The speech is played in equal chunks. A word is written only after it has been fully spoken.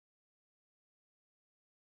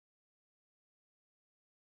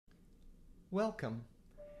Welcome.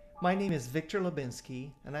 My name is Victor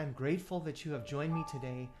Labenske, and I'm grateful that you have joined me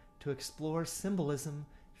today to explore symbolism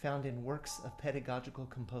found in works of pedagogical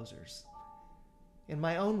composers. In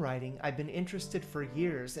my own writing, I've been interested for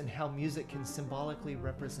years in how music can symbolically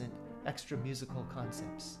represent extra-musical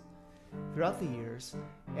concepts. Throughout the years,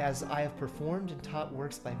 as I have performed and taught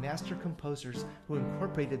works by master composers who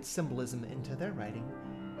incorporated symbolism into their writing,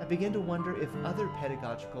 I began to wonder if other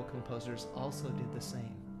pedagogical composers also did the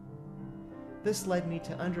same. This led me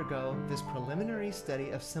to undergo this preliminary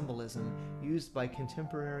study of symbolism used by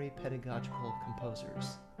contemporary pedagogical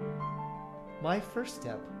composers. My first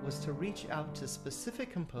step was to reach out to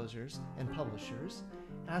specific composers and publishers,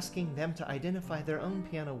 asking them to identify their own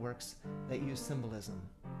piano works that use symbolism.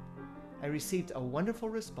 I received a wonderful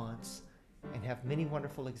response and have many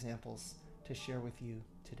wonderful examples to share with you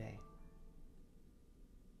today.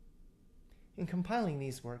 In compiling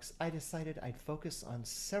these works, I decided I'd focus on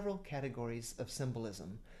several categories of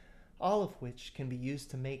symbolism, all of which can be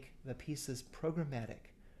used to make the pieces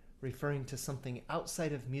programmatic, referring to something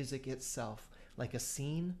outside of music itself, like a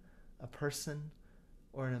scene, a person,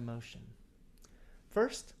 or an emotion.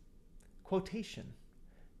 First, quotation.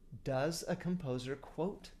 Does a composer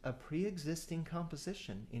quote a pre-existing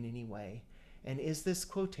composition in any way? And is this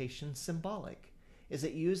quotation symbolic? Is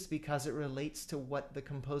it used because it relates to what the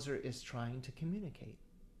composer is trying to communicate?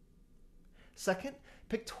 Second,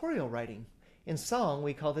 pictorial writing. In song,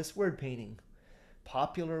 we call this word painting,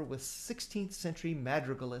 popular with 16th century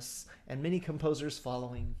madrigalists and many composers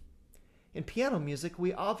following. In piano music,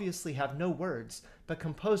 we obviously have no words, but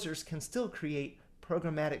composers can still create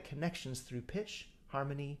programmatic connections through pitch,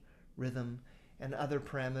 harmony, rhythm, and other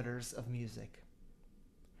parameters of music.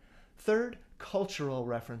 Third, cultural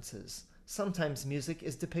references. Sometimes music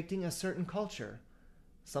is depicting a certain culture,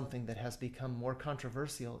 something that has become more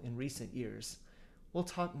controversial in recent years. We'll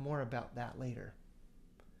talk more about that later.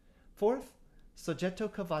 Fourth, Soggetto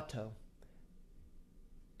Cavato,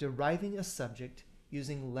 deriving a subject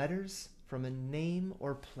using letters from a name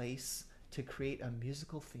or place to create a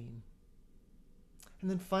musical theme. And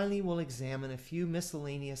then finally, we'll examine a few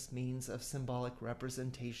miscellaneous means of symbolic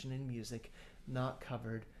representation in music not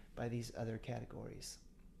covered by these other categories.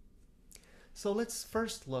 So let's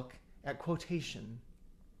first look at quotation,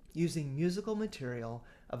 using musical material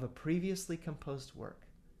of a previously composed work.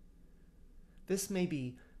 This may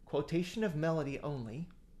be quotation of melody only,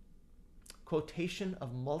 quotation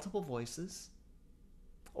of multiple voices,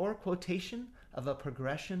 or quotation of a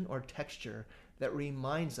progression or texture that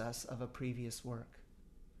reminds us of a previous work.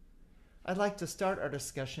 I'd like to start our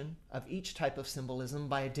discussion of each type of symbolism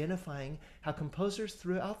by identifying how composers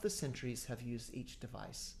throughout the centuries have used each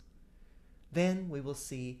device. Then we will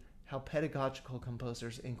see how pedagogical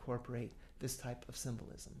composers incorporate this type of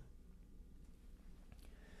symbolism.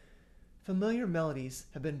 Familiar melodies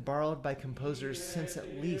have been borrowed by composers since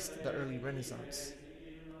at least the early Renaissance.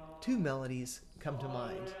 Two melodies come to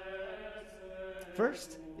mind.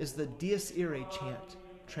 First is the Dies Irae chant,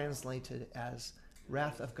 translated as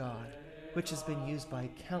Wrath of God, which has been used by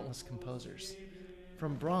countless composers.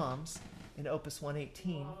 From Brahms in Opus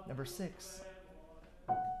 118, number 6.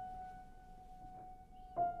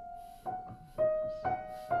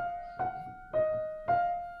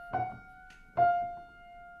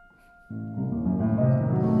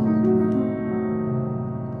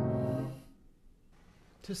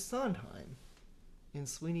 To Sondheim in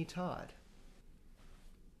Sweeney Todd.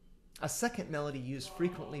 A second melody used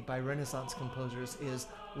frequently by Renaissance composers is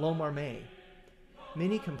Lo Marmé.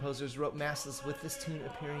 Many composers wrote masses with this tune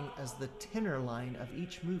appearing as the tenor line of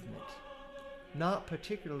each movement. Not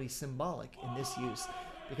particularly symbolic in this use,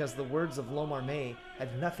 because the words of Lo Marmé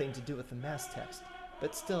had nothing to do with the mass text,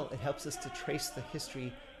 but still it helps us to trace the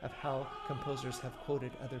history of how composers have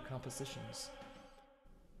quoted other compositions.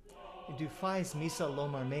 In Dufay's Missa Lo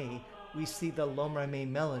Marmé, we see the Lo Marmé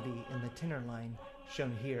melody in the tenor line,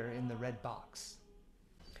 shown here in the red box.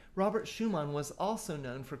 Robert Schumann was also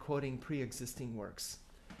known for quoting pre-existing works.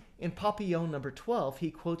 In Papillon number 12,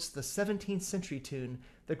 he quotes the 17th century tune,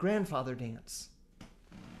 The Grandfather Dance.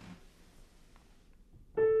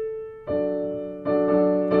 The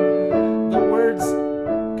words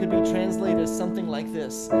could be translated as something like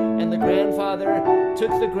this: and the grandfather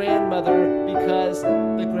took the grandmother because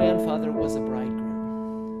the grandfather was a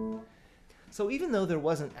bridegroom. So even though there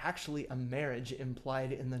wasn't actually a marriage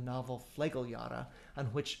implied in the novel Flegeljahre, on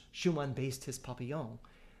which Schumann based his Papillon,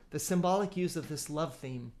 the symbolic use of this love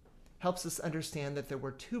theme helps us understand that there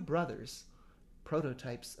were two brothers,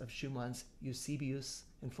 prototypes of Schumann's Eusebius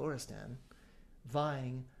and Florestan,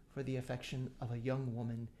 vying for the affection of a young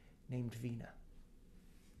woman named Vina.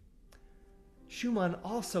 Schumann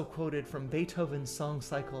also quoted from Beethoven's song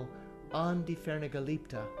cycle An die ferne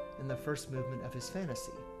Geliebte in the first movement of his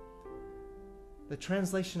fantasy. The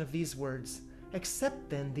translation of these words, "Accept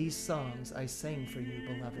then these songs I sang for you,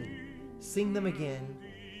 beloved. Sing them again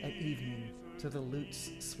at evening to the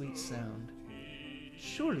lute's sweet sound."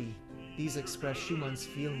 Surely these express Schumann's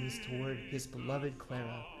feelings toward his beloved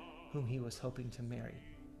Clara, whom he was hoping to marry.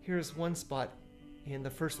 Here is one spot in the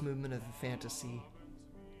first movement of the fantasy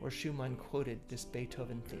where Schumann quoted this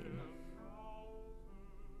Beethoven theme.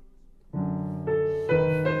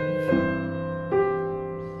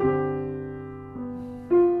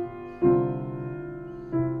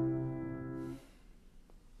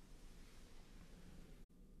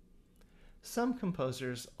 Some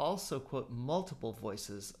composers also quote multiple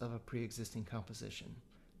voices of a pre-existing composition.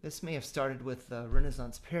 This may have started with the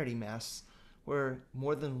Renaissance parody mass, where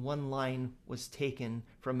more than one line was taken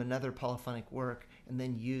from another polyphonic work and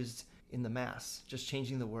then used in the mass, just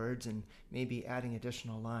changing the words and maybe adding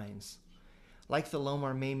additional lines. Like the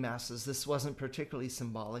Lomar May masses, this wasn't particularly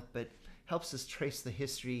symbolic, but helps us trace the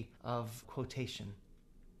history of quotation.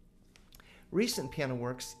 Recent piano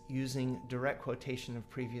works using direct quotation of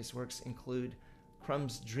previous works include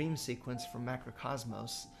Crumb's Dream Sequence from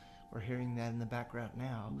Macrocosmos, we're hearing that in the background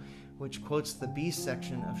now, which quotes the B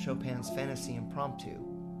section of Chopin's Fantasy Impromptu.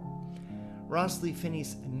 Ross Lee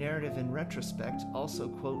Finney's Narrative in Retrospect also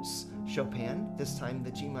quotes Chopin, this time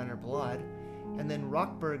the G minor Ballade, and then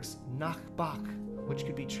Rockberg's Nach Bach, which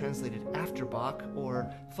could be translated after Bach or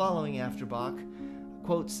following after Bach,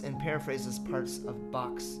 quotes and paraphrases parts of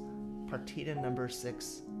Bach's Partita No.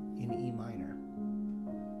 6 in E minor.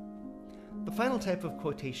 The final type of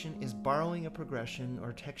quotation is borrowing a progression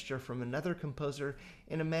or texture from another composer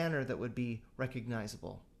in a manner that would be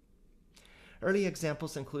recognizable. Early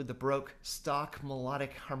examples include the Baroque stock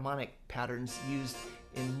melodic harmonic patterns used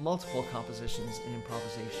in multiple compositions and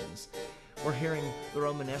improvisations. We're hearing the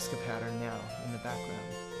Romanesque pattern now in the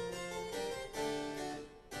background.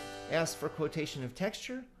 As for quotation of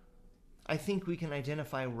texture, I think we can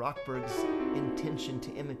identify Rockberg's intention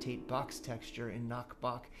to imitate Bach's texture in Nach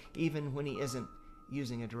Bach, even when he isn't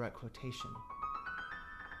using a direct quotation.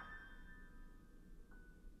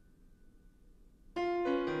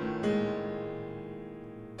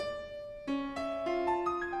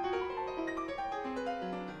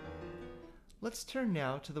 Let's turn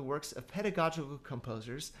now to the works of pedagogical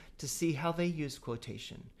composers to see how they use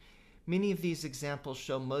quotation. Many of these examples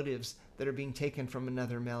show motives that are being taken from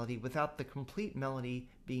another melody without the complete melody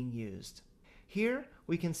being used. Here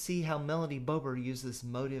we can see how Melody Bober uses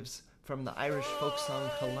motives from the Irish folk song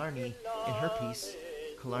Killarney in her piece,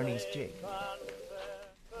 Killarney's Jig.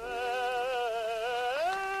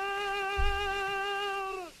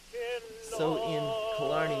 So in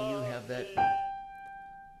Killarney you have that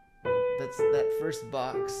first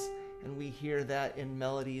box, and we hear that in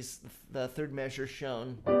melodies, the third measure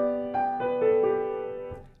shown.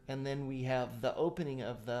 And then we have the opening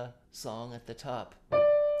of the song at the top.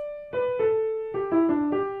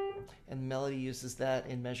 And melody uses that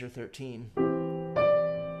in measure 13.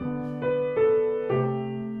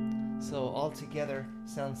 So all together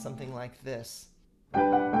sounds something like this.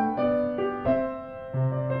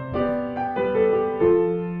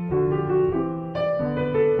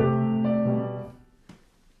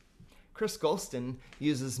 Chris Golston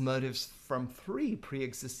uses motives from 3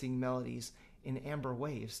 pre-existing melodies in amber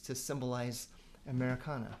waves to symbolize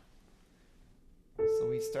Americana. So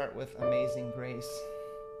we start with Amazing Grace.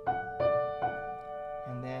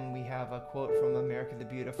 And then we have a quote from America the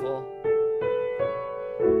Beautiful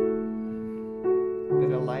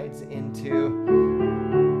that elides into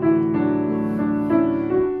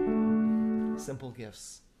Simple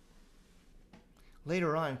Gifts.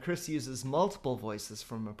 Later on, Chris uses multiple voices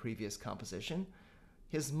from a previous composition.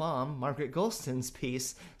 His mom, Margaret Golston's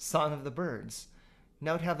piece, Song of the Birds.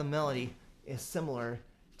 Note how the melody is similar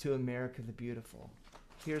to America the Beautiful.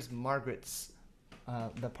 Here's Margaret's,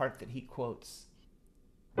 the part that he quotes.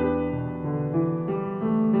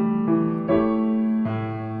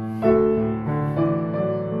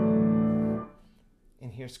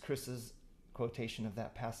 And here's Chris's quotation of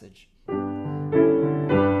that passage.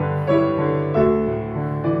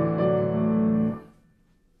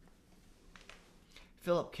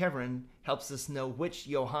 Philip Keverin helps us know which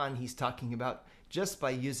Johann he's talking about just by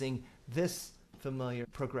using this familiar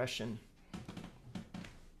progression.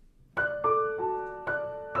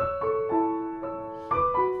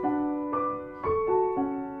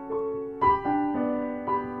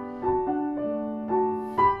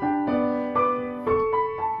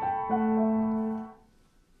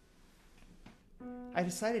 I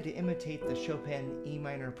decided to imitate the Chopin E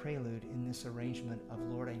minor prelude in this arrangement of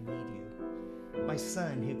Lord, I Need You. My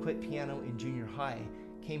son, who quit piano in junior high,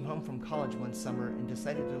 came home from college one summer and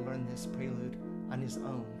decided to learn this prelude on his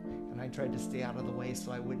own, and I tried to stay out of the way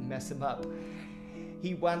so I wouldn't mess him up.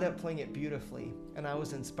 He wound up playing it beautifully, and I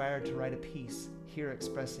was inspired to write a piece here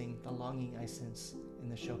expressing the longing I sense in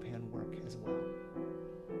the Chopin work as well.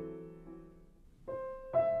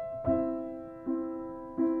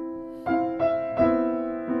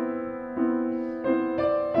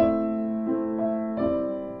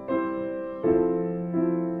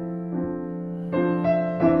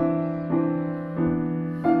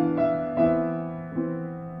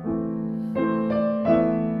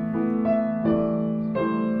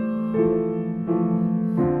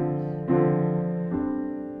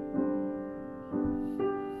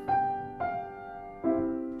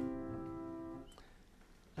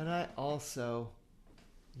 And I also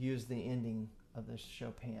use the ending of the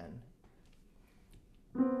Chopin.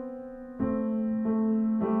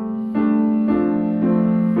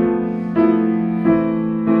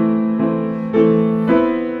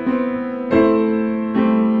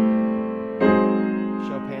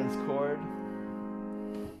 Chopin's chord.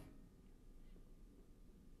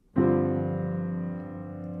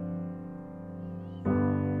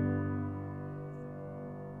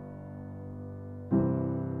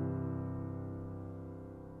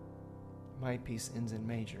 My piece ends in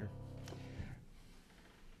major.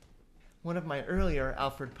 One of my earlier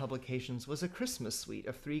Alfred publications was a Christmas suite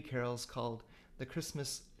of 3 carols called The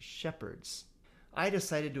Christmas Shepherds. I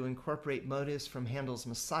decided to incorporate motives from Handel's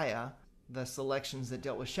Messiah, the selections that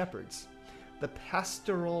dealt with shepherds. The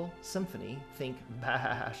pastoral symphony, think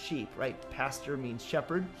bah, sheep, right? Pastor means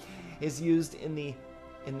shepherd, is used in the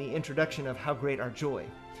introduction of How Great Our Joy,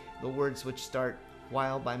 the words which start,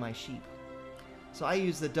 While by my sheep. So I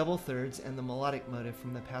use the double thirds and the melodic motive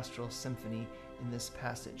from the Pastoral Symphony in this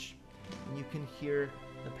passage. And you can hear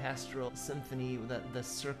the Pastoral Symphony, the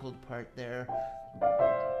circled part there.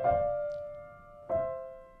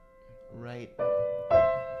 Right.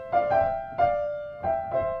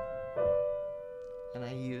 And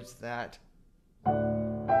I use that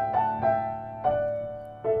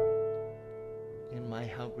in my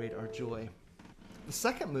How Great Our Joy. The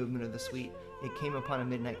second movement of the suite, It Came Upon a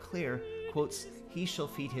Midnight Clear, quotes, He shall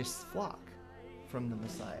feed his flock from the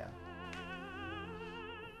Messiah.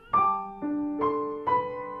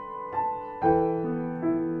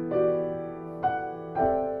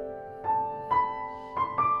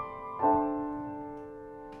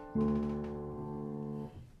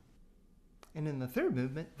 And in the third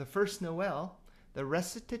movement, the first Noel, the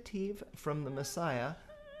recitative from the Messiah,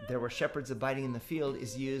 There were shepherds abiding in the field,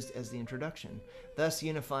 is used as the introduction, thus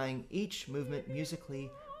unifying each movement musically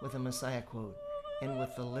with a Messiah quote and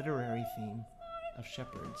with the literary theme of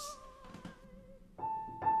shepherds.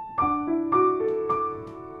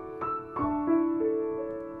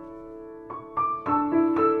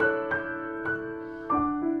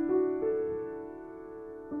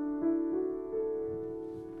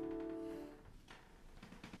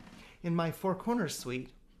 In my Four Corners suite,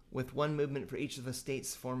 with one movement for each of the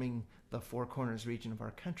states forming the Four Corners region of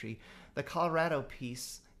our country, the Colorado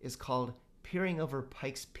piece is called Peering Over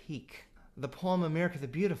Pikes Peak. The poem America the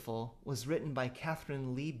Beautiful was written by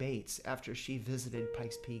Catherine Lee Bates after she visited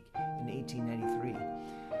Pikes Peak in 1893.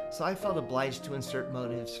 So I felt obliged to insert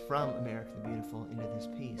motives from America the Beautiful into this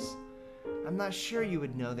piece. I'm not sure you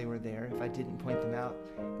would know they were there if I didn't point them out,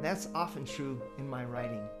 and that's often true in my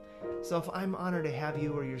writing. So if I'm honored to have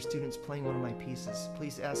you or your students playing one of my pieces,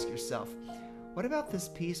 please ask yourself, what about this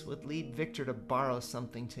piece would lead Victor to borrow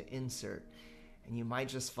something to insert? And you might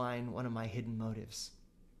just find one of my hidden motives.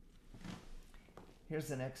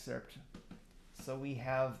 Here's an excerpt. So we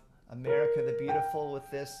have America the Beautiful with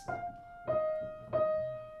this.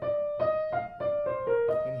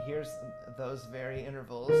 And here's those very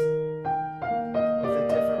intervals with a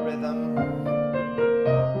different rhythm.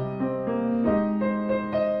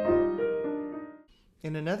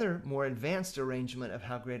 In another, more advanced arrangement of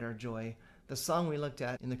How Great Our Joy, the song we looked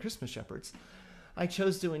at in the Christmas Shepherds, I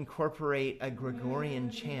chose to incorporate a Gregorian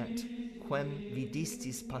chant, Quem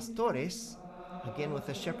vidistis pastores, again with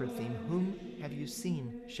a shepherd theme. Whom have you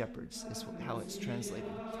seen, shepherds, is how it's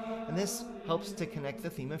translated. And this helps to connect the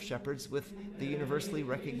theme of shepherds with the universally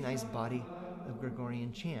recognized body of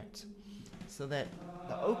Gregorian chant, so that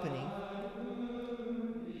the opening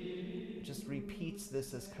just repeats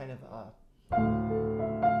this as kind of a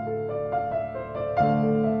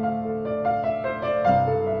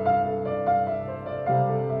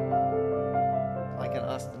like an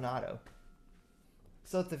ostinato.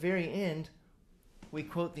 So at the very end, we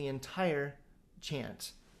quote the entire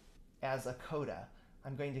chant as a coda.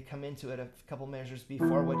 I'm going to come into it a couple measures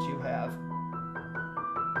before what you have.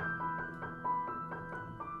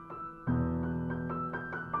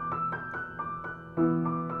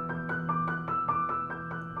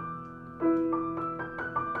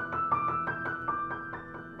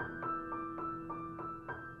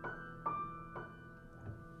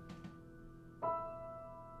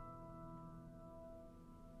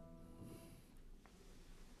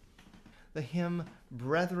 The hymn,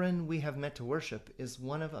 "Brethren, We Have Met to Worship," is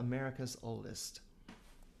one of America's oldest.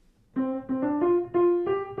 And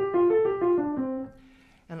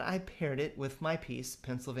I paired it with my piece,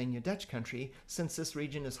 Pennsylvania Dutch Country, since this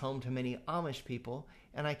region is home to many Amish people,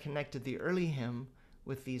 and I connected the early hymn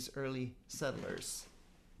with these early settlers.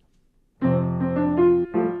 Did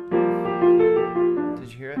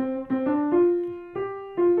you hear it?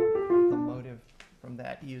 The motive from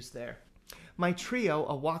that used there. My trio,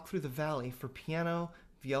 A Walk Through the Valley, for piano,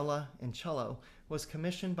 viola, and cello, was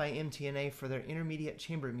commissioned by MTNA for their intermediate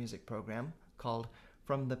chamber music program called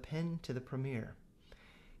From the Pen to the Premiere.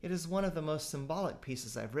 It is one of the most symbolic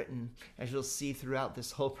pieces I've written, as you'll see throughout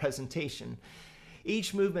this whole presentation.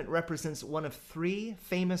 Each movement represents one of 3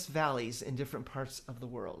 famous valleys in different parts of the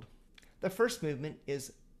world. The first movement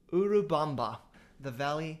is Urubamba, the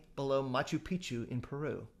valley below Machu Picchu in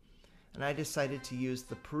Peru. And I decided to use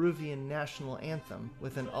the Peruvian national anthem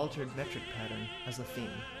with an altered metric pattern as a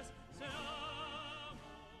theme.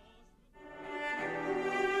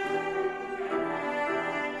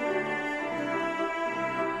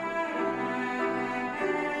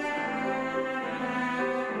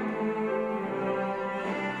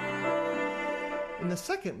 In the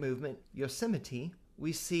second movement, Yosemite,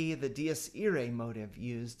 we see the Dies Irae motive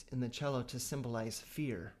used in the cello to symbolize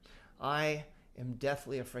fear. I am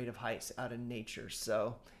deathly afraid of heights out in nature,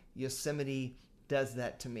 so Yosemite does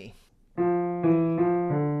that to me.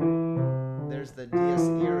 There's the Dies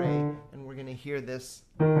Irae, and we're going to hear this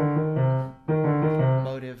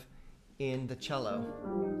motive in the cello.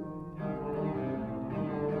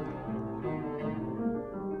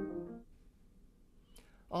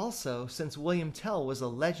 Also, since William Tell was a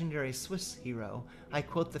legendary Swiss hero, I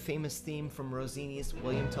quote the famous theme from Rossini's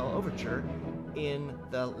William Tell Overture in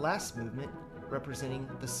the last movement, representing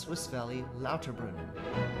the Swiss Valley Lauterbrunnen.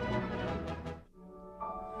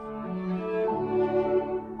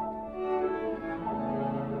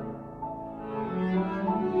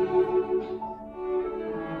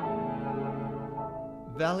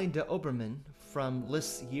 Valley de Obermann from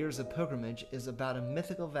Liszt's Years of Pilgrimage is about a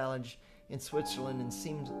mythical village in Switzerland and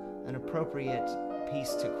seems an appropriate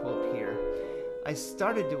piece to quote here. I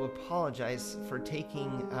started to apologize for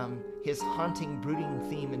taking his haunting, brooding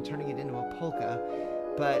theme and turning it into a polka,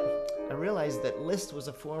 but I realized that Liszt was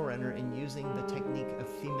a forerunner in using the technique of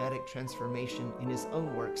thematic transformation in his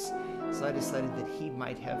own works, so I decided that he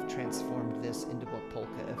might have transformed this into a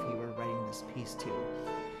polka if he were writing this piece too.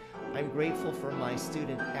 I'm grateful for my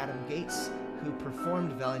student Adam Gates, who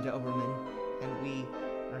performed Valley de Obermann, and we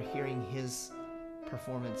are hearing his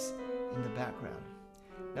performance in the background.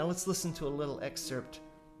 Now let's listen to a little excerpt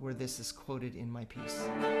where this is quoted in my piece.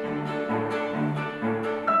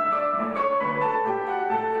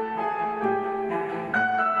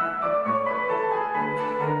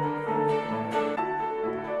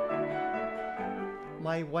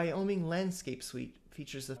 My Wyoming landscape suite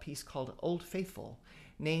features a piece called Old Faithful,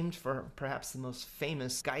 named for perhaps the most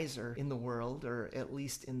famous geyser in the world, or at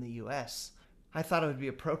least in the US. I thought it would be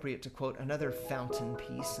appropriate to quote another fountain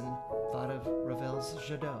piece and thought of Ravel's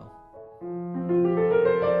Jadot.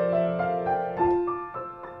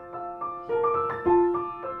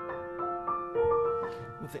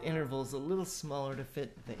 With the intervals a little smaller to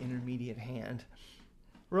fit the intermediate hand.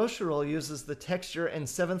 Rocherol uses the texture and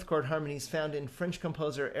 7th chord harmonies found in French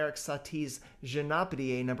composer Eric Satie's Je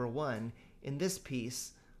n'ai No. 1 in this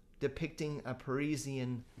piece, depicting a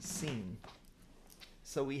Parisian scene.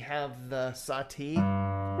 So we have the Satie,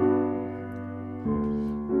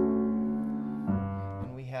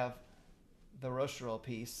 and we have the Rocherol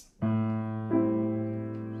piece.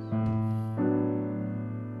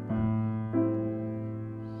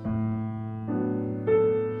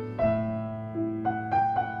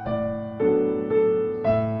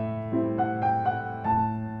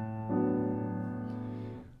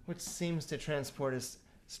 Which seems to transport us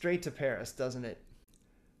straight to Paris, doesn't it?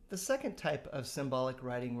 The second type of symbolic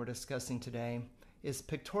writing we're discussing today is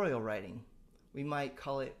pictorial writing. We might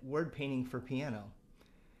call it word painting for piano.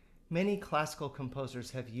 Many classical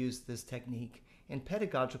composers have used this technique, and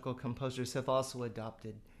pedagogical composers have also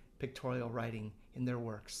adopted pictorial writing in their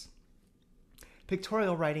works.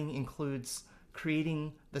 Pictorial writing includes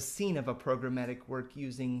creating the scene of a programmatic work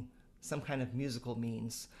using some kind of musical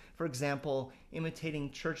means. For example,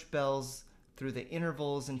 imitating church bells through the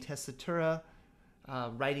intervals and tessitura,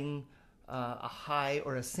 writing a high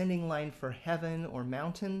or ascending line for heaven or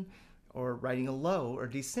mountain, or writing a low or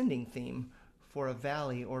descending theme for a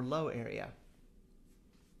valley or low area.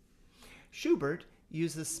 Schubert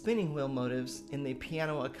uses spinning wheel motives in the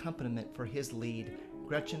piano accompaniment for his lead,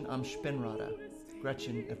 Gretchen am Spinnrad,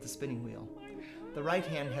 Gretchen at the spinning wheel. The right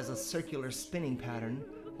hand has a circular spinning pattern,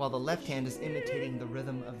 while the left hand is imitating the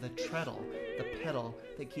rhythm of the treadle, the pedal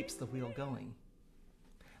that keeps the wheel going.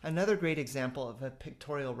 Another great example of a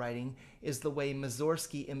pictorial writing is the way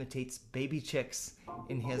Mussorgsky imitates baby chicks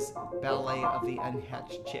in his Ballet of the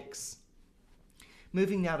Unhatched Chicks.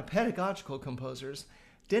 Moving now to pedagogical composers,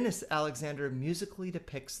 Dennis Alexander musically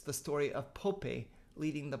depicts the story of Pope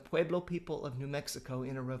leading the Pueblo people of New Mexico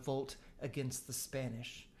in a revolt against the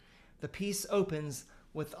Spanish. The piece opens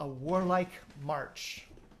with a warlike march.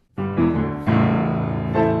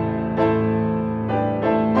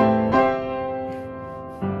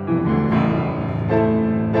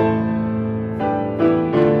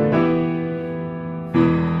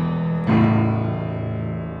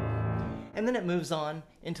 And then it moves on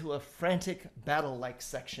into a frantic battle-like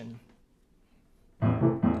section.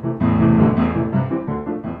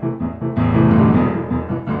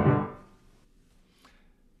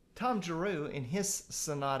 Tom Giroux, in his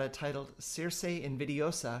sonata titled Circe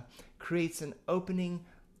Invidiosa, creates an opening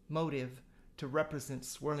motive to represent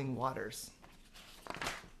swirling waters.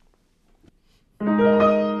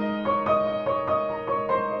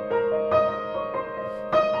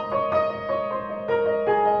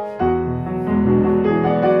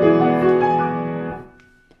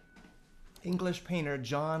 English painter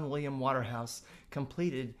John William Waterhouse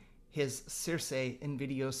completed his Circe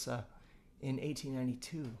Invidiosa in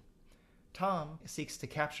 1892. Tom seeks to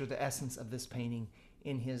capture the essence of this painting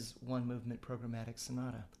in his one-movement programmatic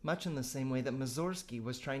sonata, much in the same way that Mussorgsky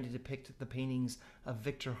was trying to depict the paintings of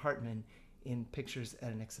Victor Hartmann in Pictures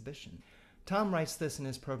at an Exhibition. Tom writes this in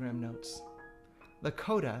his program notes. The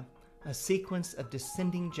coda, a sequence of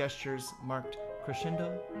descending gestures marked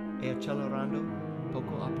crescendo e accelerando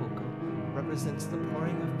poco a poco, represents the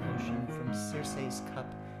pouring of potion from Circe's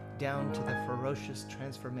cup down to the ferocious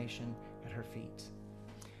transformation at her feet.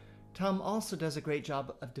 Tom also does a great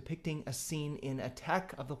job of depicting a scene in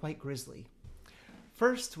Attack of the White Grizzly.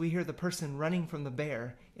 First, we hear the person running from the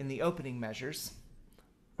bear in the opening measures.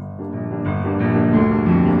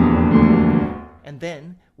 And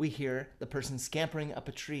then we hear the person scampering up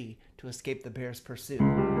a tree to escape the bear's pursuit.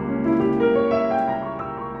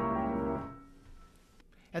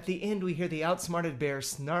 At the end, we hear the outsmarted bear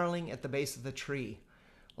snarling at the base of the tree.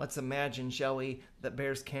 Let's imagine, shall we, that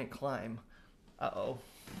bears can't climb. Uh-oh.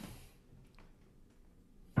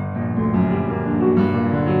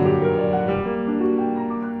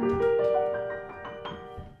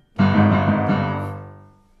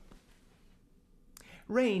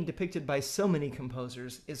 Rain, depicted by so many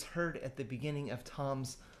composers, is heard at the beginning of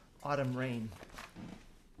Tom's Autumn Rain.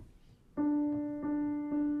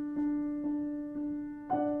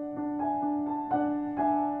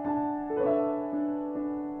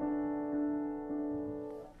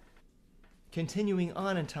 Continuing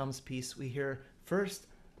on in Tom's piece, we hear first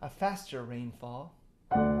a faster rainfall,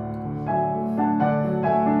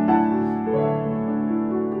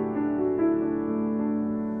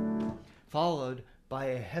 followed by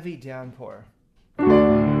a heavy downpour.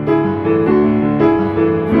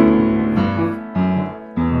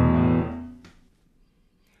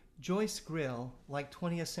 Joyce Grill, like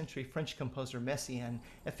 20th century French composer Messiaen,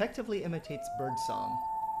 effectively imitates birdsong.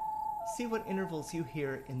 See what intervals you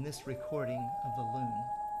hear in this recording of the loon.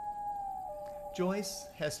 Joyce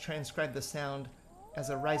has transcribed the sound as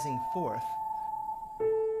a rising fourth.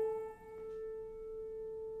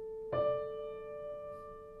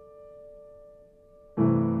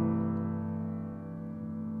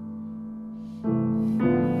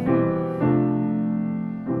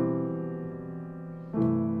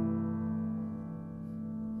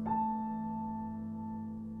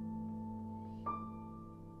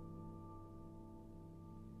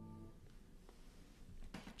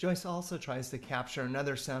 Joyce also tries to capture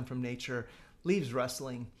another sound from nature, leaves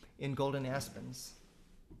rustling in Golden Aspens.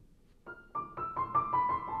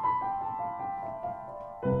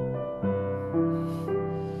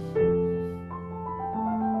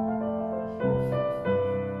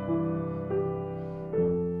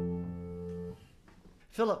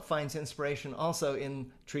 Philip finds inspiration also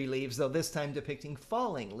in tree leaves, though this time depicting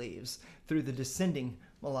falling leaves through the descending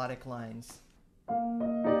melodic lines.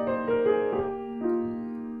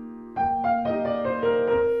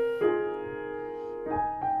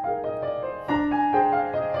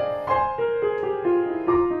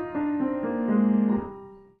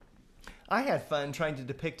 I had fun trying to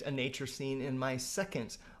depict a nature scene in my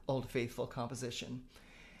second Old Faithful composition.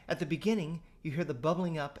 At the beginning, you hear the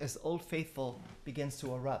bubbling up as Old Faithful begins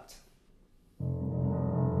to erupt.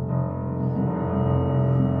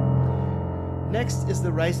 Next is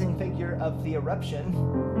the rising figure of the eruption,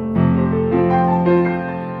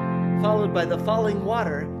 followed by the falling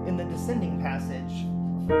water in the descending passage.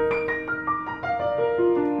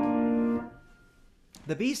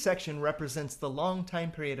 The B section represents the long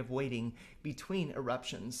time period of waiting between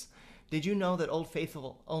eruptions. Did you know that Old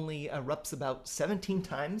Faithful only erupts about 17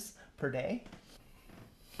 times per day?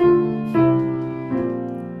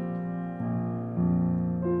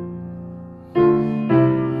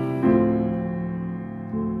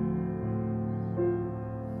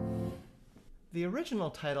 The original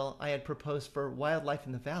title I had proposed for Wildlife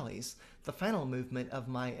in the Valleys, the final movement of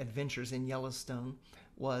my adventures in Yellowstone,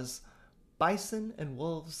 was Bison and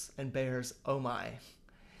Wolves and Bears, Oh My.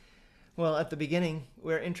 Well, at the beginning,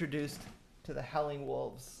 we're introduced to the howling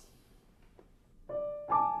wolves.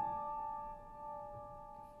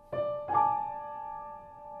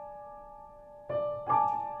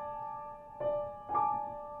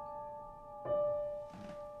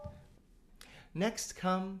 Next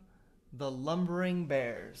come the lumbering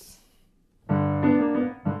bears.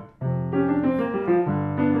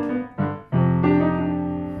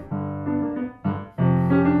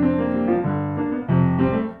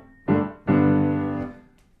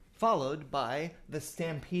 Followed by the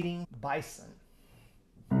stampeding bison.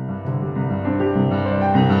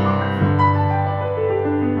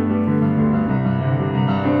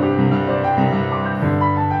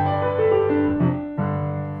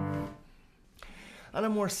 On a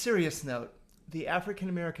more serious note, the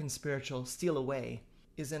African-American spiritual Steal Away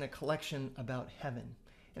is in a collection about heaven,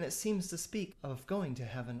 and it seems to speak of going to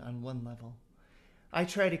heaven on one level. I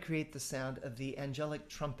try to create the sound of the angelic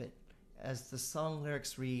trumpet as the song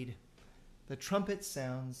lyrics read, "The trumpet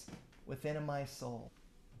sounds within my soul."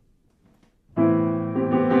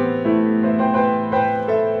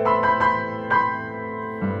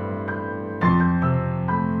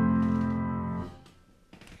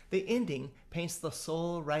 The ending paints the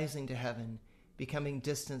soul rising to heaven, becoming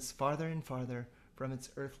distance farther and farther from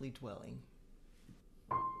its earthly dwelling.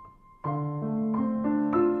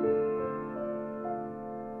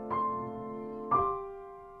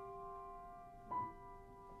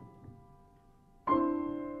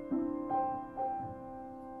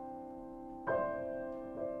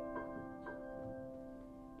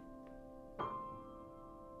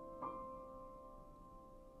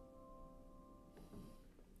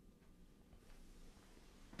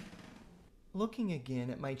 Looking again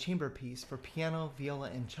at my chamber piece for piano,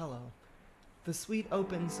 viola, and cello, the suite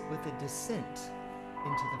opens with a descent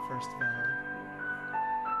into the first valley.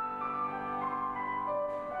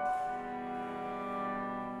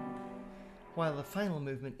 While the final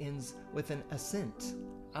movement ends with an ascent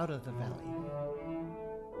out of the valley.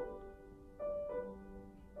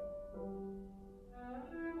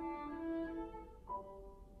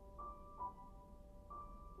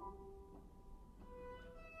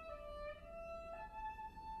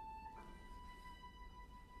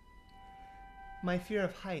 My fear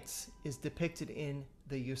of heights is depicted in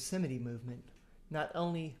the Yosemite movement, not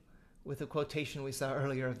only with the quotation we saw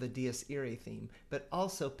earlier of the Dies Irae theme, but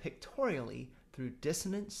also pictorially through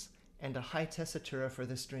dissonance and a high tessitura for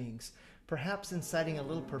the strings, perhaps inciting a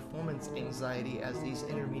little performance anxiety as these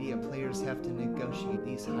intermediate players have to negotiate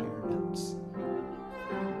these higher notes.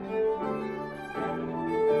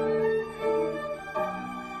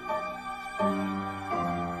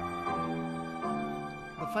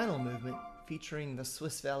 The final movement, featuring the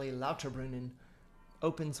Swiss Valley Lauterbrunnen,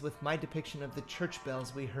 opens with my depiction of the church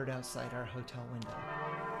bells we heard outside our hotel window.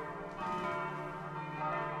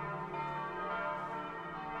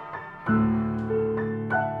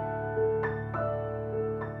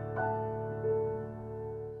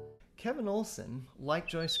 Kevin Olson, like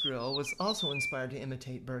Joyce Gruelle, was also inspired to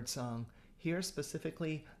imitate birdsong, here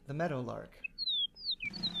specifically the meadowlark.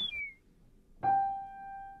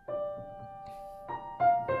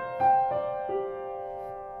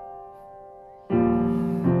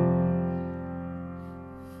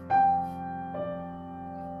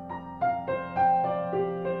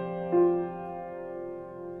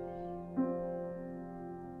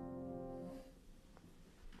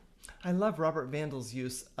 I love Robert Vandel's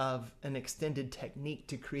use of an extended technique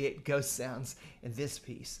to create ghost sounds in this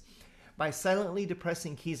piece. By silently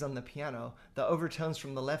depressing keys on the piano, the overtones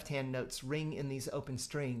from the left-hand notes ring in these open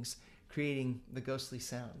strings, creating the ghostly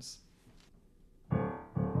sounds.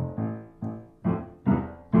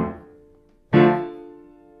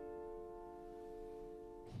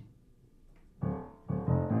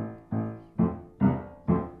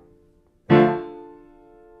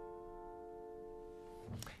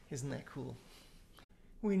 Isn't that cool?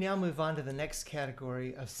 We now move on to the next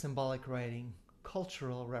category of symbolic writing,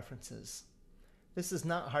 cultural references. This is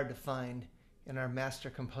not hard to find in our master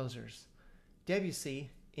composers. Debussy,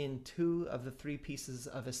 in 2 of the 3 pieces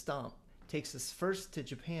of Estampe, takes us first to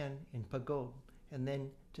Japan in Pagode and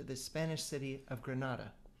then to the Spanish city of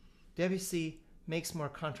Granada. Debussy makes more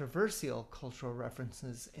controversial cultural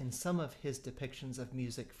references in some of his depictions of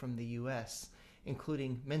music from the US,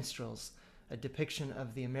 including Minstrels, a depiction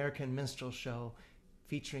of the American minstrel show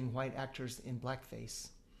featuring white actors in blackface.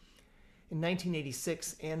 In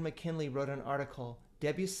 1986, Anne McKinley wrote an article,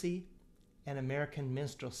 Debussy and American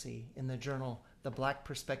Minstrelsy, in the journal The Black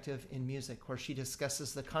Perspective in Music, where she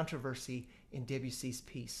discusses the controversy in Debussy's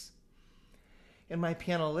piece. In my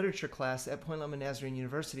piano literature class at Point Loma Nazarene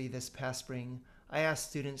University this past spring, I asked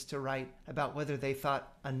students to write about whether they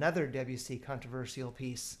thought another Debussy controversial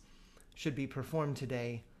piece should be performed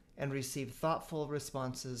today, and received thoughtful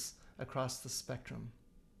responses across the spectrum.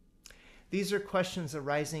 These are questions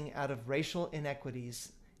arising out of racial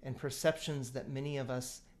inequities and perceptions that many of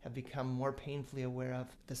us have become more painfully aware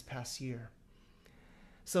of this past year.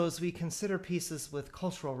 So as we consider pieces with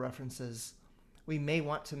cultural references, we may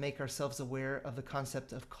want to make ourselves aware of the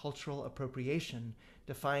concept of cultural appropriation,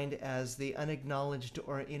 defined as the unacknowledged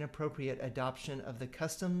or inappropriate adoption of the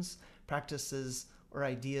customs, practices, or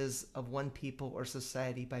ideas of one people or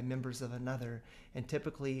society by members of another, and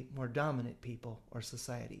typically more dominant people or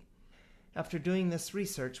society. After doing this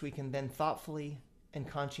research, we can then thoughtfully and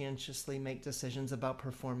conscientiously make decisions about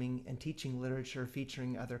performing and teaching literature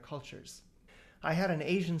featuring other cultures. I had an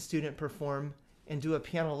Asian student perform and do a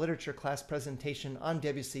piano literature class presentation on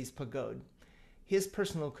Debussy's Pagode. His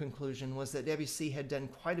personal conclusion was that Debussy had done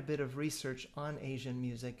quite a bit of research on Asian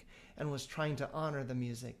music and was trying to honor the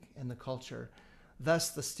music and the culture.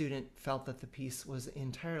 Thus, the student felt that the piece was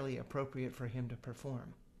entirely appropriate for him to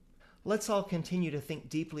perform. Let's all continue to think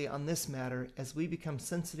deeply on this matter as we become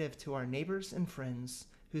sensitive to our neighbors and friends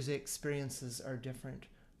whose experiences are different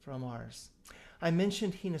from ours. I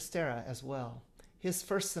mentioned Ginastera as well. His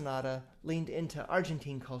first sonata leaned into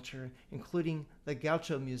Argentine culture, including the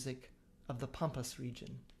gaucho music of the Pampas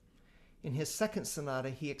region. In his second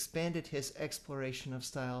sonata, he expanded his exploration of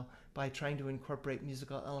style by trying to incorporate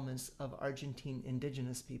musical elements of Argentine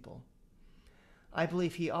indigenous people. I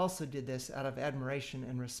believe he also did this out of admiration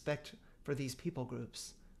and respect for these people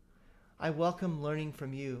groups. I welcome learning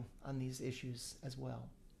from you on these issues as well.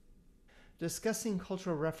 Discussing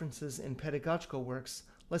cultural references in pedagogical works,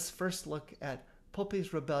 let's first look at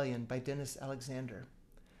Pope's Rebellion by Dennis Alexander.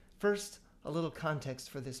 First, a little context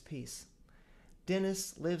for this piece.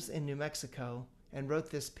 Dennis lives in New Mexico and wrote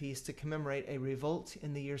this piece to commemorate a revolt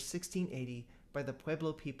in the year 1680 by the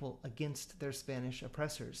Pueblo people against their Spanish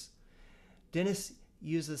oppressors. Dennis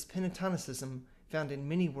uses pentatonicism found in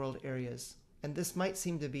many world areas, and this might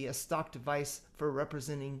seem to be a stock device for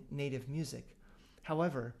representing native music.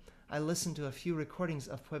 However, I listened to a few recordings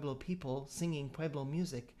of Pueblo people singing Pueblo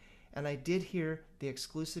music, and I did hear the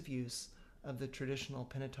exclusive use of the traditional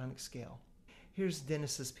pentatonic scale. Here's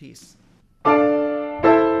Dennis's piece.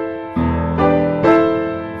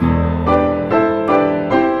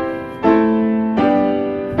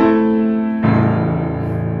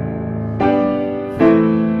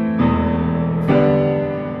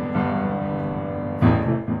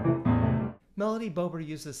 Melody Bober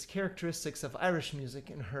uses characteristics of Irish music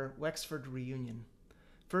in her Wexford Reunion.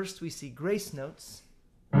 First, we see grace notes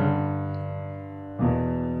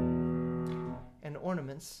and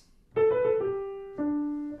ornaments,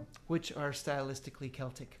 which are stylistically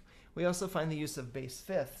Celtic. We also find the use of bass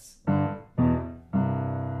fifths,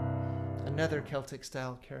 another Celtic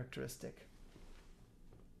style characteristic.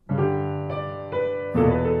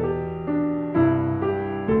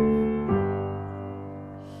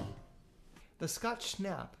 The Scotch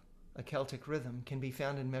snap, a Celtic rhythm, can be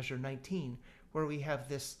found in measure 19, where we have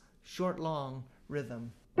this short, long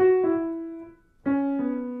rhythm.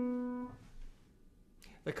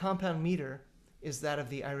 The compound meter is that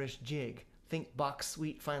of the Irish jig. Think Bach's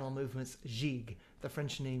sweet final movements gigue, the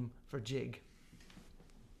French name for jig.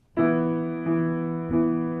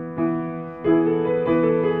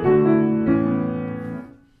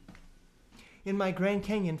 In my Grand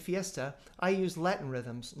Canyon Fiesta, I use Latin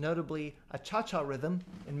rhythms, notably a cha-cha rhythm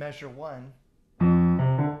in measure 1,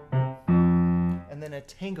 and then a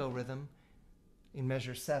tango rhythm in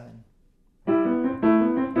measure 7.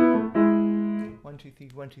 1, 2, 3,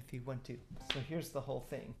 1, 2, 3, 1, 2. So here's the whole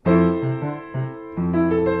thing.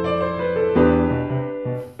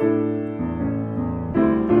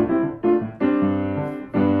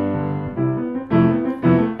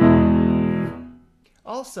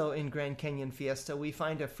 Also in Grand Canyon Fiesta, we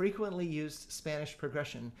find a frequently used Spanish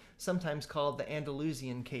progression, sometimes called the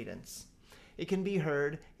Andalusian cadence. It can be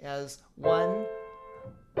heard as 1,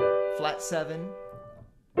 flat 7,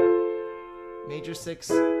 major 6,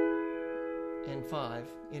 and 5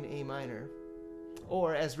 in A minor,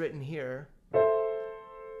 or as written here,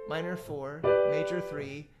 minor 4, major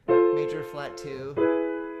 3, major flat 2,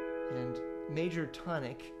 and major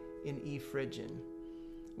tonic in E Phrygian,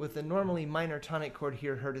 with the normally minor tonic chord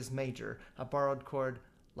here heard as major, a borrowed chord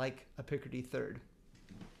like a Picardy third.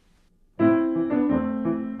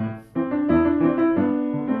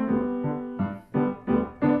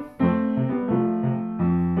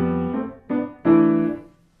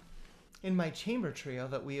 In my chamber trio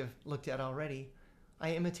that we have looked at already,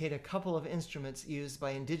 I imitate a couple of instruments used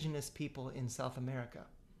by indigenous people in South America.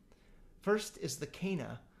 First is the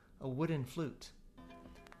quena, a wooden flute.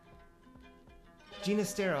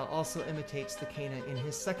 Ginastera also imitates the quena in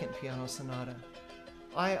his second piano sonata.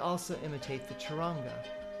 I also imitate the charanga,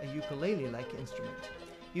 a ukulele-like instrument.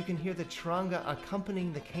 You can hear the charanga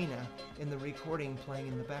accompanying the quena in the recording playing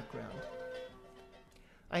in the background.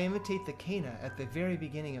 I imitate the quena at the very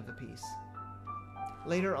beginning of the piece.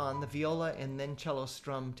 Later on, the viola and then cello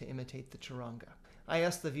strum to imitate the charanga. I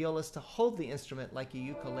ask the violist to hold the instrument like a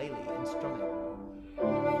ukulele and strum it.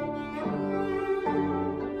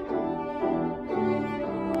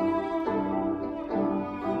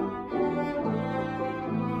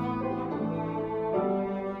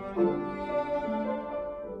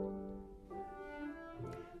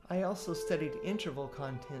 I also studied interval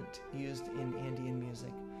content used in Andean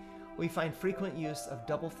music. We find frequent use of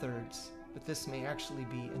double thirds, but this may actually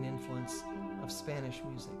be an influence of Spanish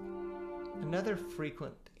music. Another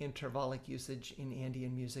frequent intervallic usage in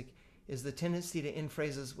Andean music is the tendency to end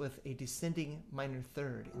phrases with a descending minor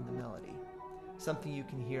third in the melody, something you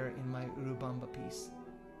can hear in my Urubamba piece.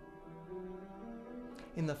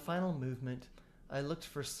 In the final movement, I looked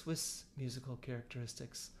for Swiss musical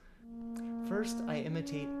characteristics. First, I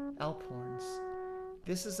imitate Alp horns.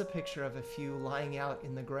 This is a picture of a few lying out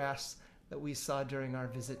in the grass that we saw during our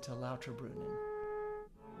visit to Lauterbrunnen.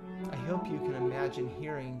 I hope you can imagine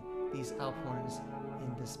hearing these Alp horns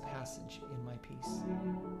in this passage in my piece.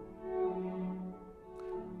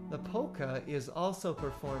 The polka is also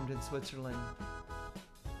performed in Switzerland.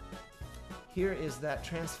 Here is that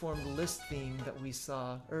transformed Liszt theme that we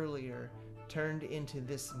saw earlier, turned into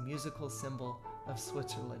this musical symbol of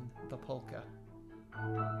Switzerland, the polka.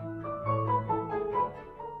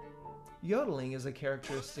 Yodeling is a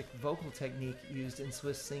characteristic vocal technique used in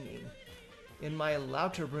Swiss singing. In my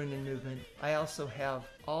Lauterbrunnen movement, I also have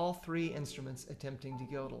all three instruments attempting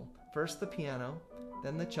to yodel. First the piano,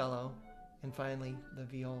 then the cello, and finally the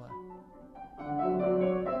viola.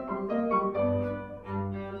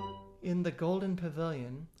 In The Golden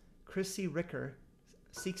Pavilion, Chrissy Ricker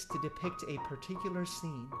seeks to depict a particular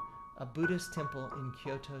scene, a Buddhist temple in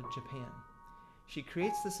Kyoto, Japan. She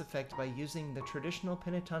creates this effect by using the traditional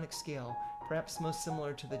pentatonic scale, perhaps most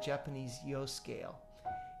similar to the Japanese yo scale.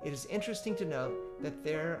 It is interesting to note that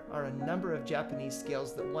there are a number of Japanese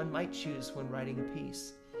scales that one might choose when writing a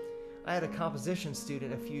piece. I had a composition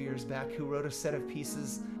student a few years back who wrote a set of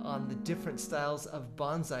pieces on the different styles of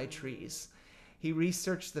bonsai trees. He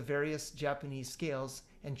researched the various Japanese scales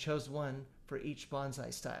and chose one for each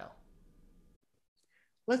bonsai style.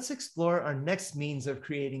 Let's explore our next means of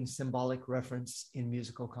creating symbolic reference in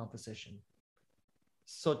musical composition.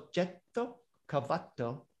 Soggetto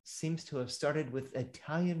Cavato seems to have started with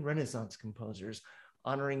Italian Renaissance composers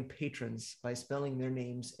honoring patrons by spelling their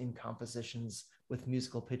names in compositions with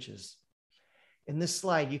musical pitches. In this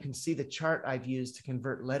slide, you can see the chart I've used to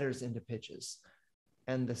convert letters into pitches.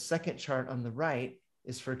 And the second chart on the right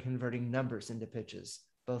is for converting numbers into pitches,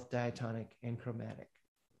 both diatonic and chromatic.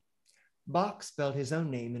 Bach spelled his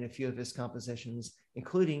own name in a few of his compositions,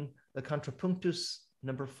 including the Contrapunctus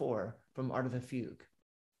number 4 from Art of the Fugue.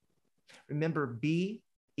 Remember, B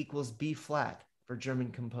equals B flat for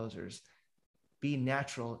German composers. B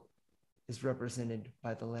natural is represented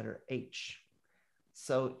by the letter H.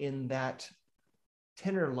 So in that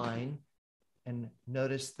tenor line, and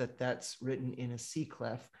notice that that's written in a C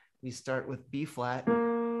clef, we start with B flat,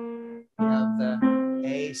 we have the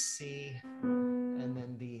A, C, and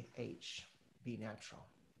then the H, B natural.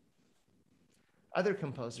 Other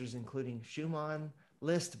composers, including Schumann,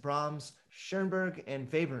 Liszt, Brahms, Schoenberg, and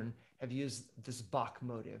Webern, have used this Bach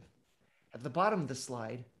motive. At the bottom of the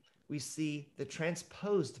slide, we see the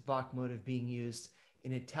transposed Bach motive being used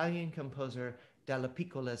in Italian composer Dalla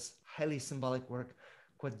Piccola's highly symbolic work,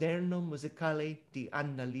 Quaderno Musicale di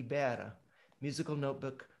Anna Libera, musical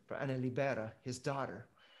notebook for Anna Libera, his daughter.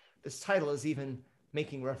 This title is even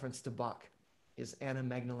making reference to Bach, his Anna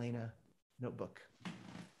Magdalena notebook.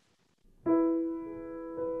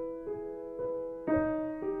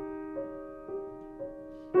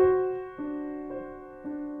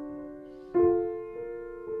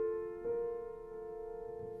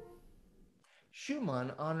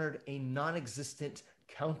 Schumann honored a non-existent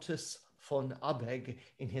Countess von Abegg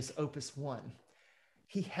in his Opus 1.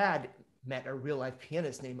 He had met a real-life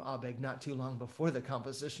pianist named Abegg not too long before the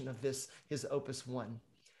composition of this, his Opus 1.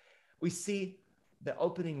 We see the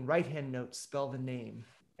opening right-hand note spell the name: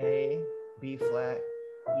 A, B flat,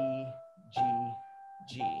 E, G,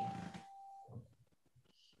 G.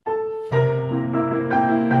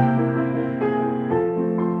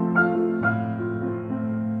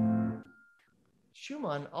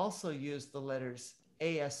 Schumann also used the letters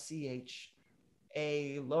ASCH,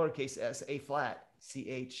 A lowercase s, A flat,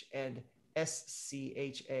 CH, and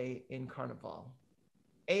SCHA in Carnival.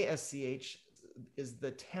 ASCH is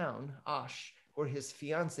the town, Asch, where his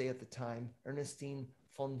fiancée at the time, Ernestine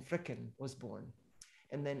von Fricken, was born.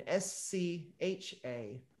 And then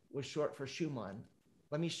SCHA was short for Schumann.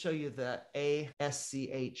 Let me show you the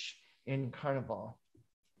ASCH in Carnival.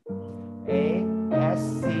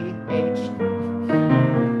 ASCH.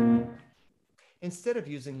 Instead of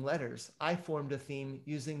using letters, I formed a theme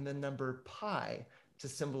using the number pi to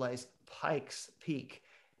symbolize Pike's Peak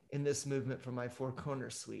in this movement from my Four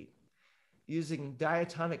Corners suite. Using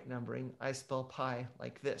diatonic numbering, I spell pi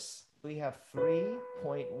like this. We have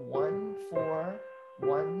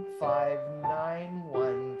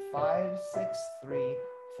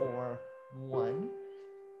 3.141591563441.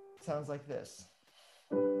 Sounds like this.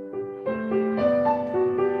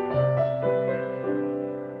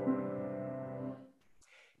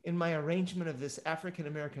 In my arrangement of this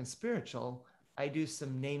African-American spiritual, I do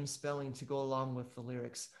some name spelling to go along with the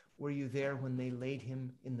lyrics. Were you there when they laid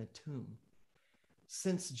him in the tomb?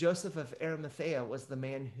 Since Joseph of Arimathea was the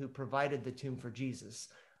man who provided the tomb for Jesus,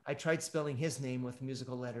 I tried spelling his name with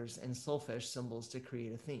musical letters and solfege symbols to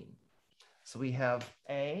create a theme. So we have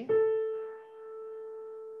A,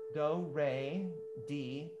 Do, Re,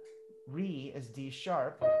 D. Re is D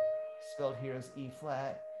sharp, spelled here as E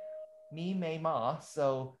flat. Mi, me, ma,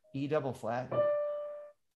 so E double flat.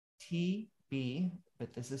 T, B,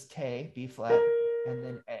 but this is te, B flat, and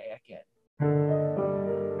then A again.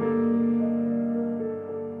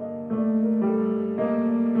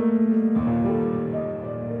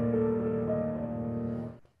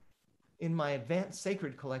 In my advanced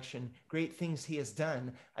sacred collection, Great Things He Has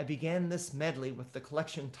Done, I began this medley with the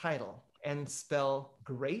collection title and spell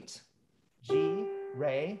great, G,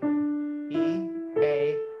 re, E,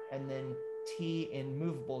 A, and then T in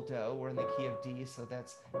movable do. We're in the key of D, so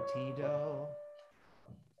that's T, do.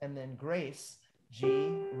 And then grace, G,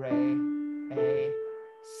 re, A,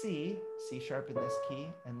 C, C sharp in this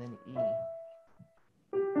key, and then E.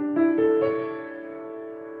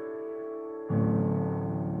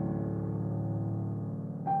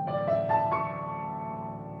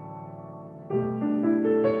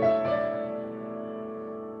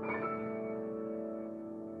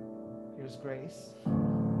 Here's grace.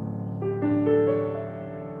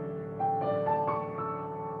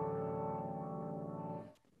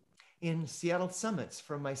 In Seattle Summits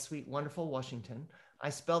from my suite Wonderful Washington, I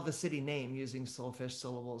spelled the city name using solfege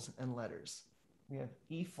syllables and letters. We have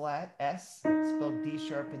E flat, S, spelled D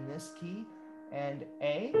sharp in this key, and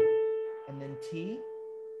A, and then T,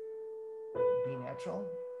 B natural,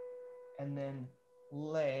 and then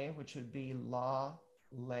lay, which would be la,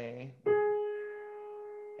 lay,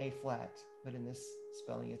 A flat, but in this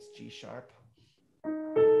spelling it's G sharp.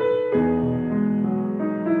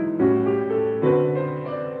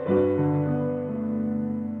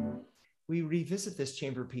 We revisit this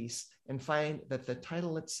chamber piece and find that the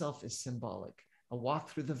title itself is symbolic. A Walk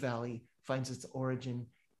Through the Valley finds its origin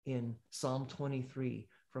in Psalm 23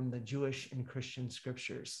 from the Jewish and Christian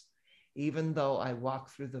scriptures. Even though I walk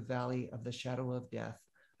through the valley of the shadow of death,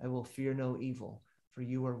 I will fear no evil, for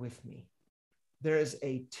you are with me. There is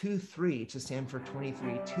a 2-3 to stand for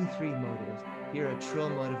 23, 2-3 motive. Here a trill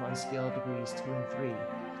motive on scale degrees 2 and 3.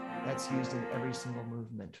 That's used in every single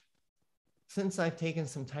movement. Since I've taken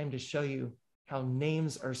some time to show you how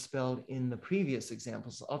names are spelled in the previous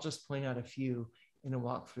examples, I'll just point out a few in A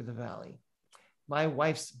Walk Through the Valley. My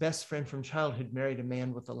wife's best friend from childhood married a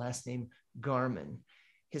man with the last name Garman.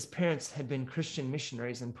 His parents had been Christian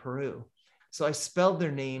missionaries in Peru. So I spelled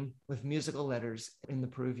their name with musical letters in the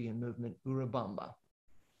Peruvian movement, Urubamba.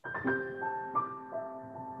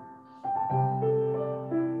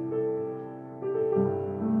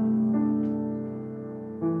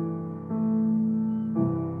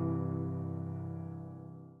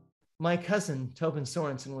 My cousin, Tobin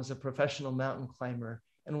Sorensen, was a professional mountain climber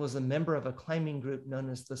and was a member of a climbing group known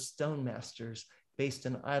as the Stone Masters, based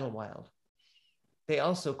in Idlewild. They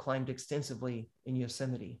also climbed extensively in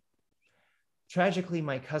Yosemite. Tragically,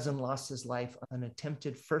 my cousin lost his life on an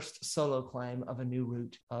attempted first solo climb of a new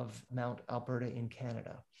route of Mount Alberta in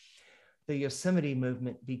Canada. The Yosemite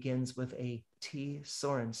movement begins with a T.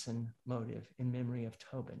 Sorensen motive in memory of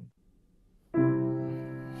Tobin.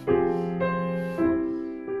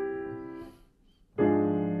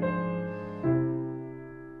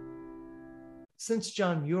 Since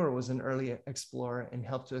John Muir was an early explorer and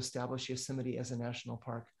helped to establish Yosemite as a national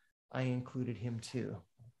park, I included him too.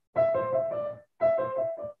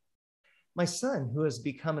 My son, who has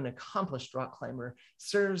become an accomplished rock climber,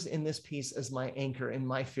 serves in this piece as my anchor in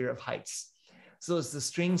my fear of heights. So as the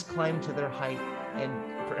strings climb to their height, and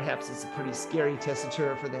perhaps it's a pretty scary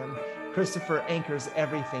tessitura for them, Christopher anchors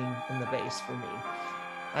everything in the bass for me.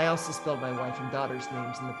 I also spelled my wife and daughter's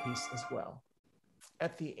names in the piece as well.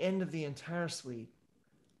 At the end of the entire suite,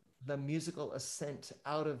 the musical ascent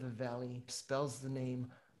out of the valley spells the name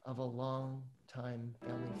of a long-time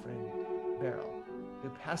family friend, Beryl, who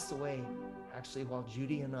passed away actually while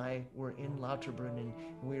Judy and I were in Lauterbrunnen,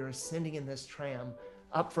 and we were ascending in this tram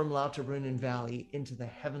up from Lauterbrunnen Valley into the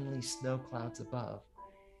heavenly snow clouds above.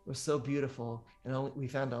 It was so beautiful, and we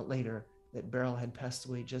found out later that Beryl had passed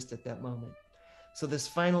away just at that moment. So this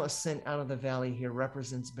final ascent out of the valley here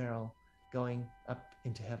represents Beryl going up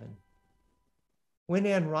into heaven. Wynne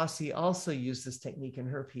Ann Rossi also used this technique in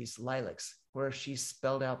her piece, Lilacs, where she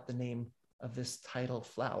spelled out the name of this tidal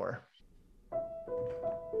flower.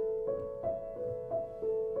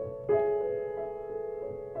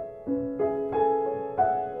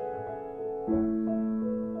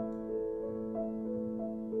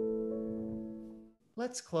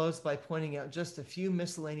 Let's close by pointing out just a few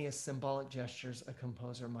miscellaneous symbolic gestures a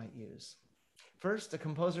composer might use. First, a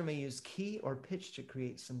composer may use key or pitch to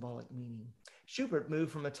create symbolic meaning. Schubert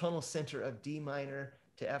moved from a tonal center of D minor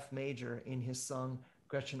to F major in his song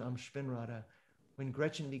Gretchen am Spinnrade, when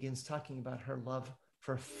Gretchen begins talking about her love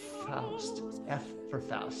for Faust, F for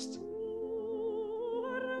Faust.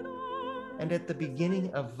 And at the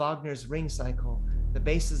beginning of Wagner's Ring Cycle, the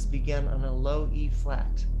basses begin on a low E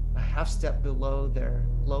flat, a half step below their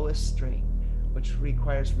lowest string, which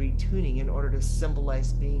requires retuning in order to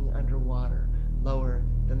symbolize being underwater, lower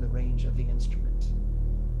than the range of the instrument.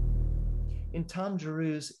 In Tom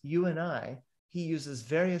Giroux's You and I, he uses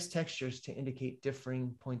various textures to indicate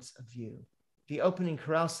differing points of view. The opening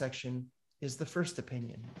chorale section is the first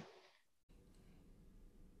opinion.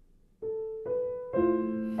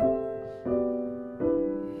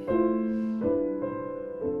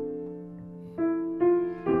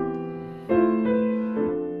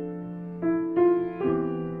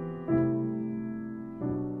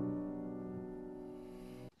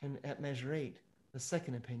 And at measure 8, the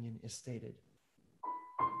second opinion is stated.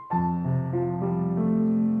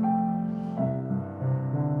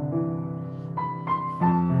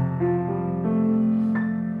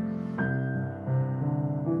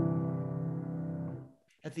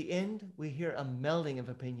 At the end, we hear a melding of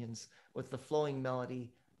opinions with the flowing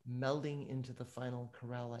melody melding into the final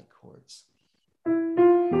chorale-like chords.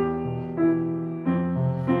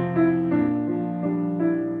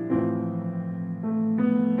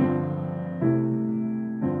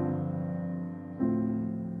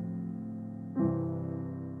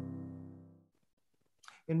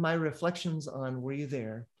 In my reflections on Were You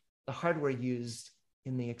There?, the hardware used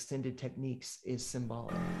in the extended techniques is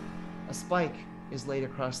symbolic. A spike is laid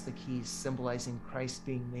across the keys, symbolizing Christ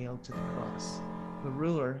being nailed to the cross. The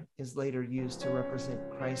ruler is later used to represent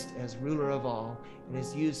Christ as ruler of all and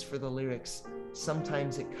is used for the lyrics,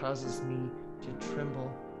 "Sometimes it causes me to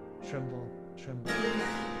tremble, tremble, tremble."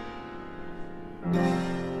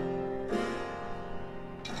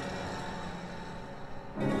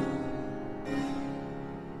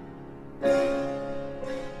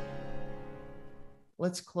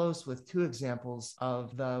 Let's close with two examples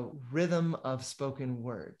of the rhythm of spoken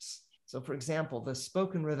words. So for example, the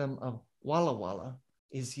spoken rhythm of Walla Walla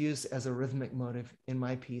is used as a rhythmic motive in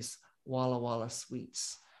my piece, Walla Walla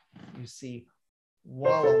Sweets. You see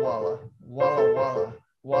Walla Walla, Walla Walla,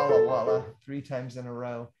 Walla Walla 3 times in a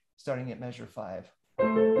row, starting at measure 5.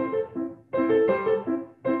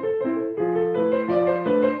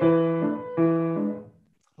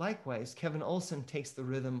 Likewise, Kevin Olson takes the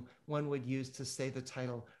rhythm one would use to say the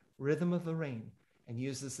title Rhythm of the Rain and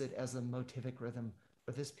uses it as a motivic rhythm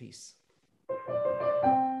for this piece.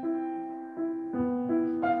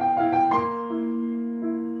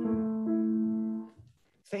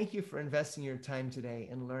 Thank you for investing your time today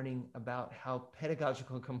in learning about how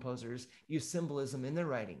pedagogical composers use symbolism in their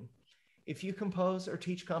writing. If you compose or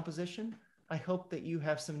teach composition, I hope that you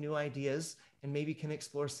have some new ideas and maybe can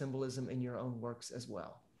explore symbolism in your own works as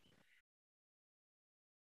well.